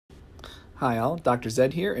Hi all, Dr.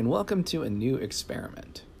 Zed here, and welcome to a new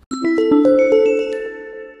experiment.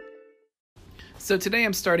 So today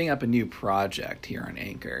I'm starting up a new project here on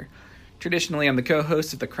Anchor. Traditionally, I'm the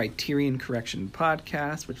co-host of the Criterion Correction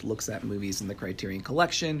podcast, which looks at movies in the Criterion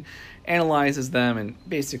Collection, analyzes them, and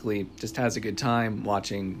basically just has a good time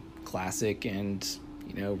watching classic and,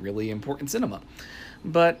 really important cinema.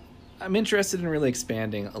 But I'm interested in really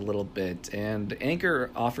expanding a little bit, and Anchor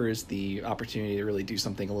offers the opportunity to really do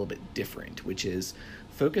something a little bit different, which is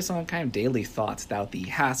focus on kind of daily thoughts without the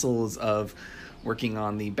hassles of working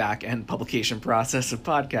on the back-end publication process of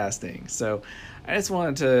podcasting. So I just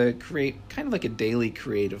wanted to create kind of like a daily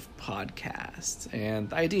creative podcast. And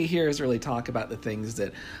the idea here is really talk about the things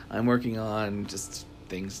that I'm working on, just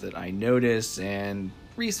things that I notice, and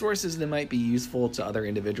resources that might be useful to other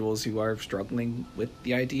individuals who are struggling with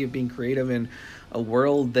the idea of being creative in a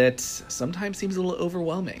world that sometimes seems a little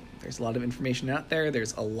overwhelming. There's a lot of information out there.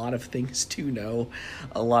 There's a lot of things to know,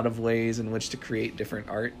 a lot of ways in which to create different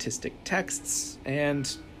artistic texts,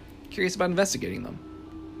 and curious about investigating them.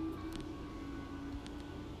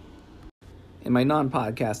 In my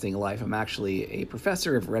non-podcasting life, I'm actually a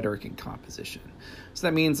professor of rhetoric and composition. So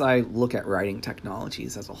that means I look at writing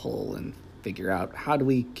technologies as a whole and figure out how do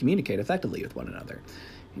we communicate effectively with one another.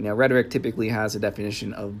 Rhetoric typically has a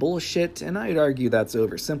definition of bullshit, and I'd argue that's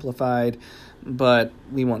oversimplified, but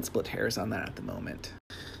we won't split hairs on that at the moment.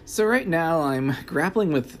 So right now I'm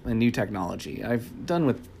grappling with a new technology. I've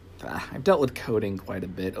dealt with coding quite a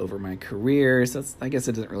bit over my career, so I guess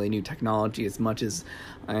it isn't really new technology as much as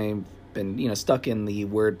I've been, stuck in the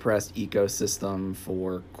WordPress ecosystem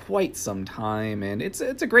for quite some time, and it's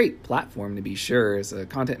a great platform to be sure. It's a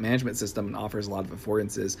content management system and offers a lot of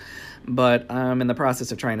affordances, but I'm in the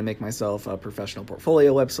process of trying to make myself a professional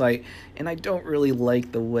portfolio website, and I don't really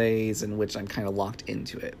like the ways in which I'm kind of locked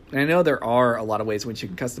into it. And I know there are a lot of ways in which you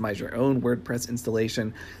can customize your own WordPress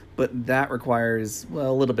installation, but that requires,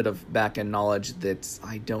 a little bit of back-end knowledge that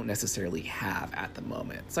I don't necessarily have at the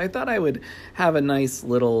moment. So I thought I would have a nice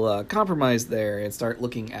little compromise there and start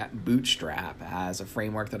looking at Bootstrap as a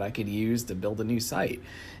framework that I could use to build a new site.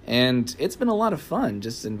 And it's been a lot of fun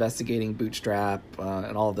just investigating Bootstrap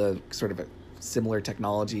and all the sort of similar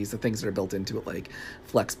technologies, the things that are built into it, like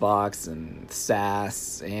Flexbox and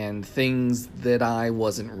Sass, and things that I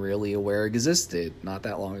wasn't really aware existed not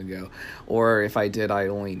that long ago. Or if I did, I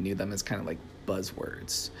only knew them as kind of like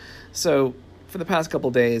buzzwords. So for the past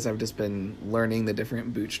couple days, I've just been learning the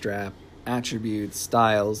different Bootstrap attributes,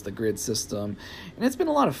 styles, the grid system, and it's been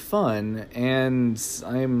a lot of fun. And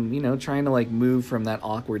I'm trying to move from that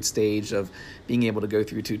awkward stage of being able to go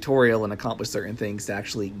through a tutorial and accomplish certain things to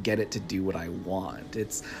actually get it to do what I want.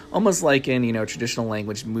 It's almost like in traditional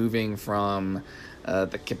language, moving from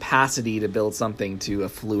the capacity to build something to a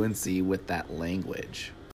fluency with that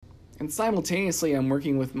language. And simultaneously, I'm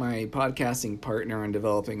working with my podcasting partner on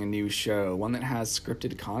developing a new show, one that has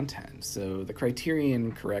scripted content. So the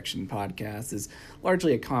Criterion Correction podcast is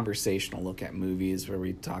largely a conversational look at movies where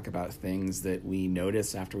we talk about things that we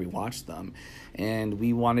notice after we watch them. And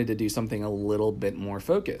we wanted to do something a little bit more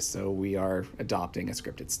focused. So we are adopting a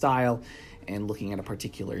scripted style and looking at a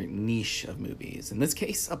particular niche of movies. In this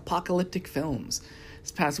case, apocalyptic films.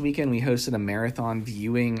 This past weekend, we hosted a marathon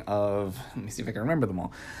viewing of, let me see if I can remember them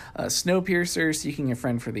all, Snowpiercer, Seeking a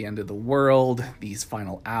Friend for the End of the World, These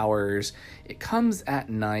Final Hours, It Comes at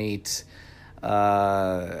Night,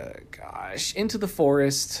 Into the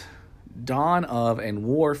Forest, Dawn of, and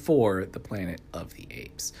War for the Planet of the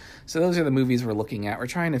Apes. So those are the movies we're looking at. We're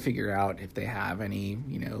trying to figure out if they have any,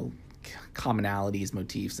 commonalities,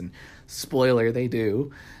 motifs, and spoiler, they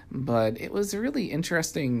do. But it was a really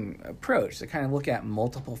interesting approach to kind of look at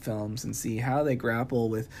multiple films and see how they grapple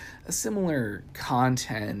with a similar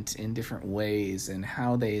content in different ways and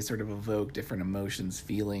how they sort of evoke different emotions,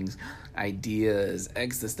 feelings, ideas,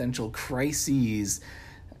 existential crises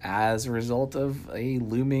as a result of a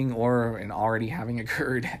looming or an already having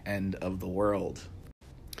occurred end of the world.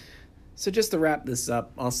 So just to wrap this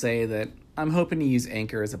up, I'll say that I'm hoping to use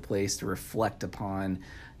Anchor as a place to reflect upon,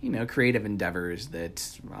 creative endeavors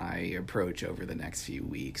that I approach over the next few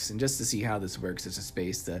weeks, and just to see how this works as a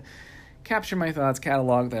space to capture my thoughts,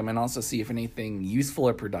 catalog them, and also see if anything useful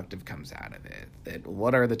or productive comes out of it. That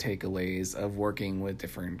what are the takeaways of working with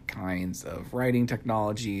different kinds of writing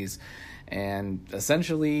technologies and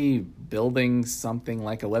essentially building something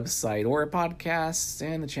like a website or a podcast,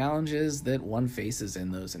 and the challenges that one faces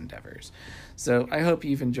in those endeavors. So I hope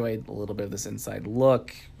you've enjoyed a little bit of this inside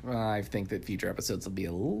look. I think that future episodes will be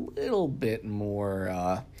a little bit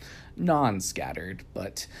more non-scattered,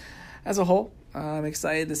 but as a whole, I'm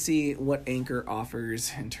excited to see what Anchor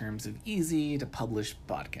offers in terms of easy to publish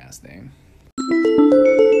podcasting.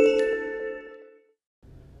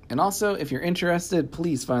 And also, if you're interested,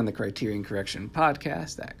 please find the Criterion Correction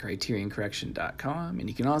podcast at criterioncorrection.com. And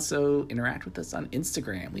you can also interact with us on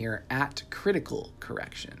Instagram. We are at Critical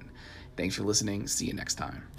Correction. Thanks for listening. See you next time.